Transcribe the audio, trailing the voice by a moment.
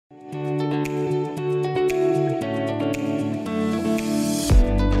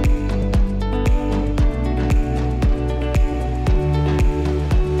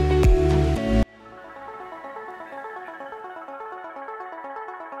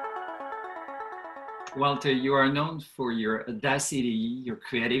Walter, you are known for your audacity, your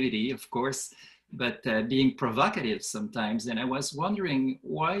creativity, of course, but being provocative sometimes. And I was wondering,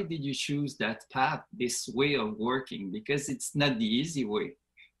 why did you choose that path, this way of working? Because it's not the easy way.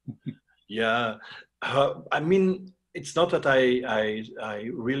 Yeah, I mean, it's not that I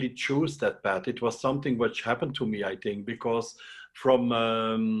really choose that path. It was something which happened to me, I think, because from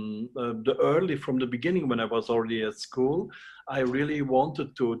the beginning when I was already at school, I really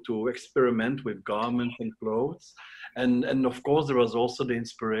wanted to experiment with garments and clothes, and of course there was also the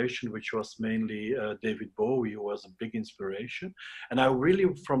inspiration, which was mainly David Bowie, who was a big inspiration, and I really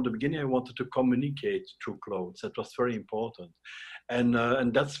from the beginning I wanted to communicate through clothes. That was very important.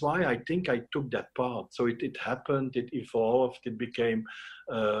 And that's why I think I took that path. So it happened, it evolved, it became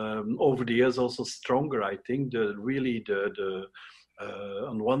over the years also stronger. I think the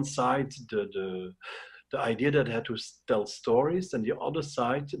on one side the idea that I had to tell stories, and the other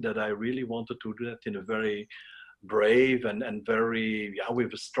side that I really wanted to do that in a very brave and very, yeah,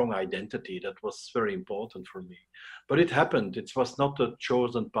 with a strong identity. That was very important for me. But it happened. It was not a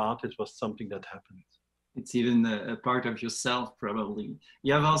chosen path. It was something that happened. It's even a part of yourself, probably.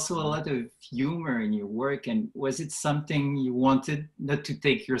 You have also a lot of humor in your work. And was it something you wanted, not to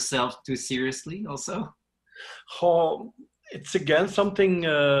take yourself too seriously also? Oh, it's again something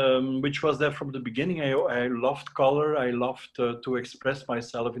which was there from the beginning. I loved color. I loved to express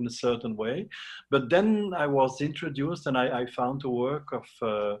myself in a certain way. But then I was introduced and I found the work of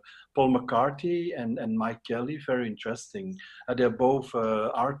Paul McCarthy and Mike Kelly very interesting. They're both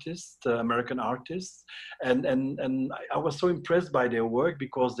artists, American artists. And I was so impressed by their work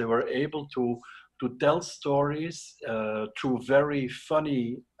because they were able to tell stories through very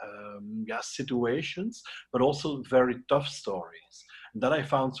funny situations, but also very tough stories. And that I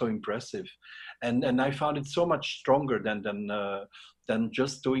found so impressive, and I found it so much stronger than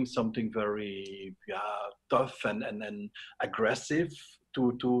just doing something very tough and aggressive.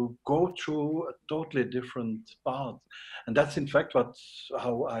 To go through a totally different path, and that's in fact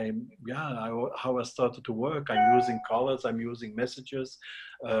how I started to work. I'm using colors, I'm using messages,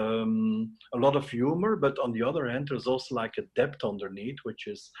 a lot of humor, but on the other hand, there's also like a depth underneath, which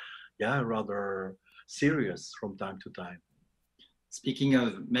is rather serious from time to time. Speaking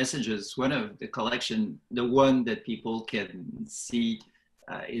of messages, one of the collection, the one that people can see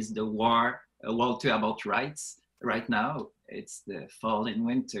is the Walter about rights. Right now, it's the fall and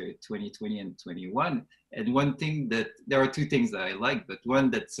winter 2020 and 21. And one thing that, there are two things that I like, but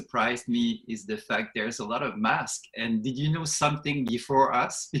one that surprised me is the fact there's a lot of masks. And did you know something before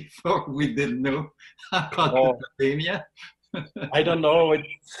us, before we didn't know about the pandemic? I don't know.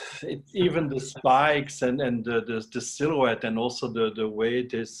 It's even the spikes and the silhouette, and also the way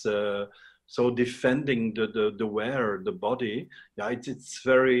it is so defending the wearer, the body. Yeah, it's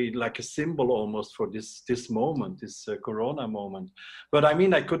very like a symbol almost for this moment, this Corona moment. But I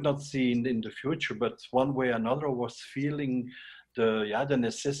mean, I could not see in the future. But one way or another, was feeling the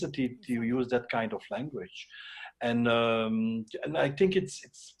necessity to use that kind of language. And I think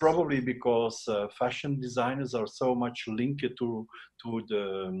it's probably because fashion designers are so much linked to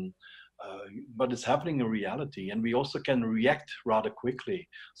the what is happening in reality, and we also can react rather quickly.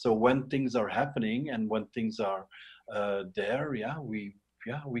 So when things are happening and when things are there, we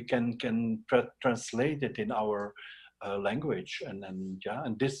can translate it in our language, and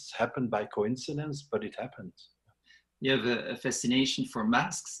this happened by coincidence, but it happened. You have a fascination for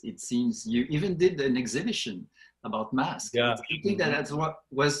masks. It seems you even did an exhibition about masks. Yeah. Do you think that that's what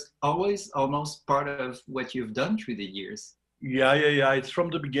was always almost part of what you've done through the years? Yeah. It's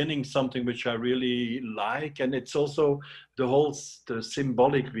from the beginning something which I really like, and it's also the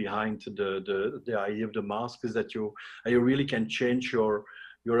symbolic behind the idea of the mask is that you really can change your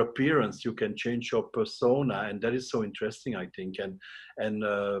appearance, you can change your persona, and that is so interesting, I think. And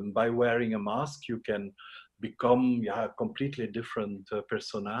by wearing a mask, you can become a completely different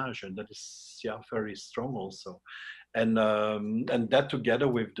personage, and that is very strong also. And that together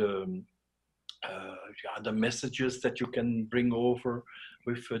with the messages that you can bring over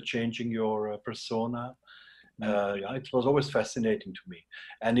with changing your persona. It was always fascinating to me,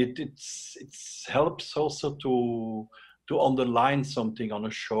 and it helps also to underline something on a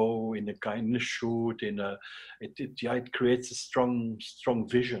show, in a kind of shoot, it creates a strong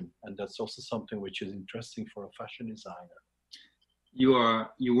vision, and that's also something which is interesting for a fashion designer. You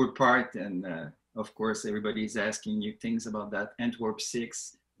were part, and of course everybody's asking you things about that, Antwerp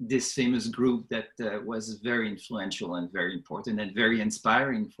 6, this famous group that was very influential and very important and very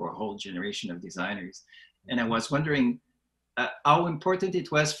inspiring for a whole generation of designers. And I was wondering how important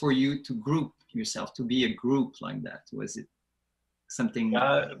it was for you to group yourself, to be a group like that. Was it something?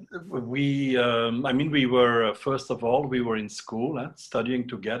 I mean, we were first of all we were in school, studying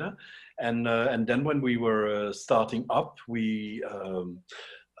together, and then when we were starting up, we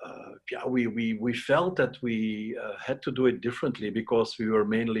felt that we had to do it differently because we were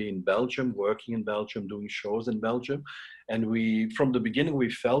mainly in Belgium, working in Belgium, doing shows in Belgium. And from the beginning, we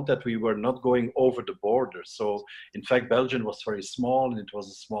felt that we were not going over the border. So in fact, Belgium was very small and it was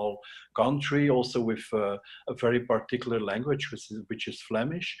a small country also with a very particular language, which is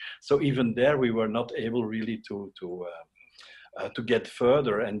Flemish. So even there, we were not able really to get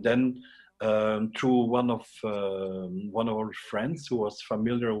further. And then through one of our friends who was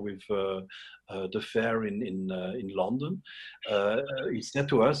familiar with the fair in London, he said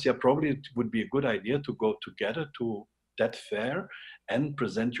to us, "Yeah, probably it would be a good idea to go together to that fair and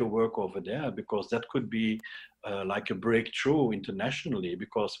present your work over there, because that could be like a breakthrough internationally.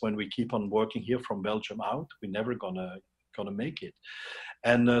 Because when we keep on working here from Belgium out, we're never gonna make it."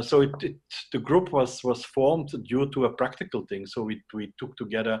 And so the group was formed due to a practical thing. So we took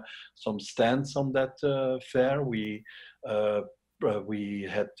together some stands on that fair. We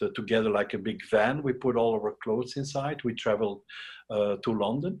had together like a big van. We put all our clothes inside. We traveled to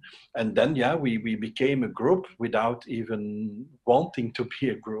London, and then we became a group without even wanting to be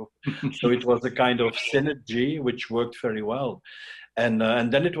a group. So it was a kind of synergy which worked very well. And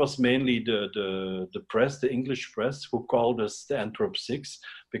then it was mainly the press, the English press, who called us the Antwerp Six,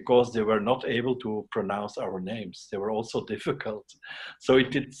 because they were not able to pronounce our names. They were also difficult. So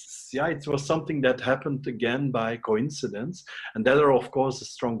it was something that happened again by coincidence. And that are, of course, the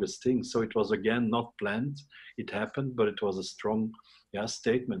strongest things. So it was, again, not planned. It happened, but it was a strong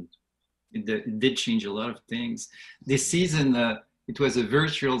statement. It did change a lot of things. This season, it was a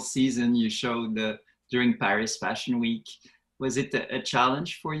virtual season you showed during Paris Fashion Week. Was it a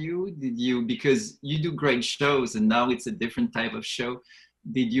challenge for you? Because you do great shows and now it's a different type of show.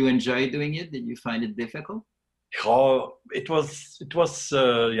 Did you enjoy doing it? Did you find it difficult? Oh, it was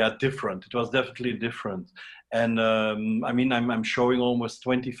different. It was definitely different. And I mean, I'm showing almost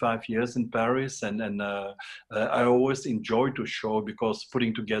 25 years in Paris, and I always enjoy to show, because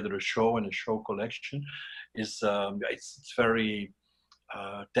putting together a show and a show collection is it's very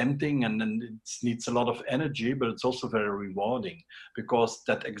tempting, and it needs a lot of energy, but it's also very rewarding, because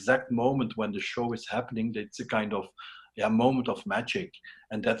that exact moment when the show is happening, it's a kind of moment of magic,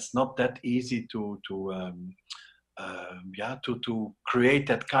 and that's not that easy to create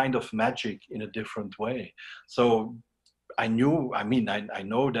that kind of magic in a different way. So I knew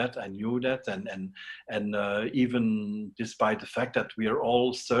that, and even despite the fact that we are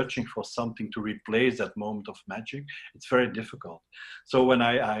all searching for something to replace that moment of magic, it's very difficult. So when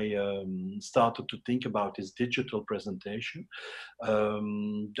I started to think about this digital presentation,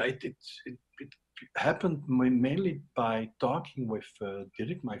 it happened mainly by talking with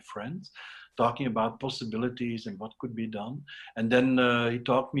Dirk, my friend, talking about possibilities and what could be done. And then he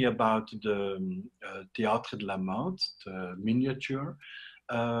taught me about the Théâtre de la Mode, the miniature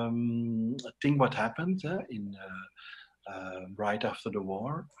thing, what happened right after the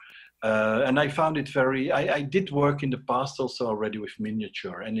war. And I found it I did work in the past also already with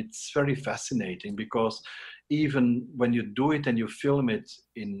miniature, and it's very fascinating, because even when you do it and you film it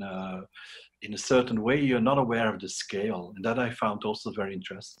in a certain way, you're not aware of the scale, and that I found also very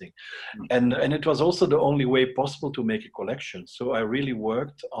interesting. And it was also the only way possible to make a collection. So I really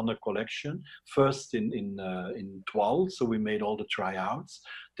worked on a collection first in 12. So we made all the tryouts.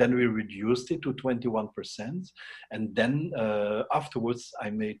 Then we reduced it to 21%, and then afterwards I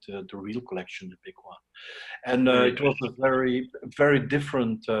made the real collection, the big one. And it was a very, very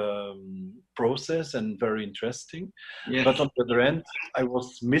different process and very interesting. Yeah. But on the other end, I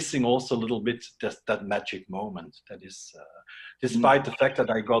was missing also a little bit that magic moment. That is, despite the fact that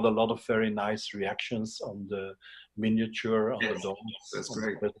I got a lot of very nice reactions on the miniature, on the dolls. That's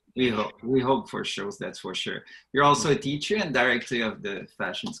great. We hope for shows, that's for sure. You're also a teacher and director of the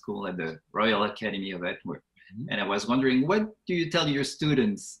fashion school at the Royal Academy of Antwerp. And I was wondering, what do you tell your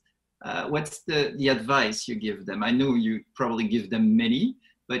students? What's the advice you give them? I know you probably give them many,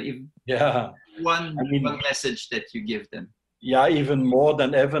 but if one message that you give them. Yeah, even more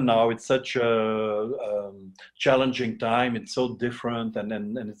than ever now. It's such a challenging time. It's so different,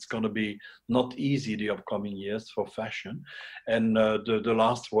 and it's going to be not easy the upcoming years for fashion. And the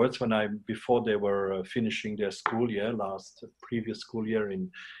last words before they were finishing their school year, previous school year in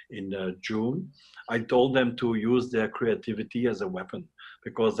June, I told them to use their creativity as a weapon.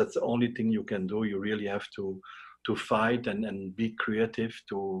 because that's the only thing you can do. You really have to fight and be creative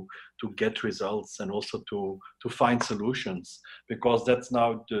to get results, and also to find solutions, because that's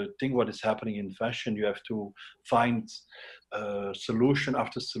now the thing what is happening in fashion. You have to find solution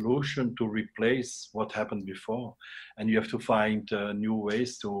after solution to replace what happened before, and you have to find new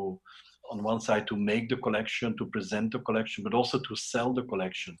ways to, on one side, to make the collection, to present the collection, but also to sell the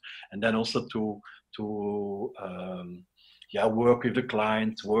collection, and then also to work with the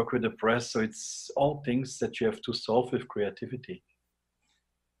clients, work with the press. So it's all things that you have to solve with creativity.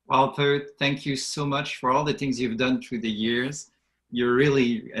 Walter, thank you so much for all the things you've done through the years. You're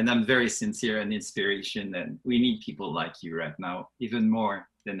really, and I'm very sincere, an inspiration, and we need people like you right now, even more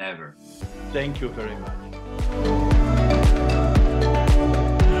than ever. Thank you very much.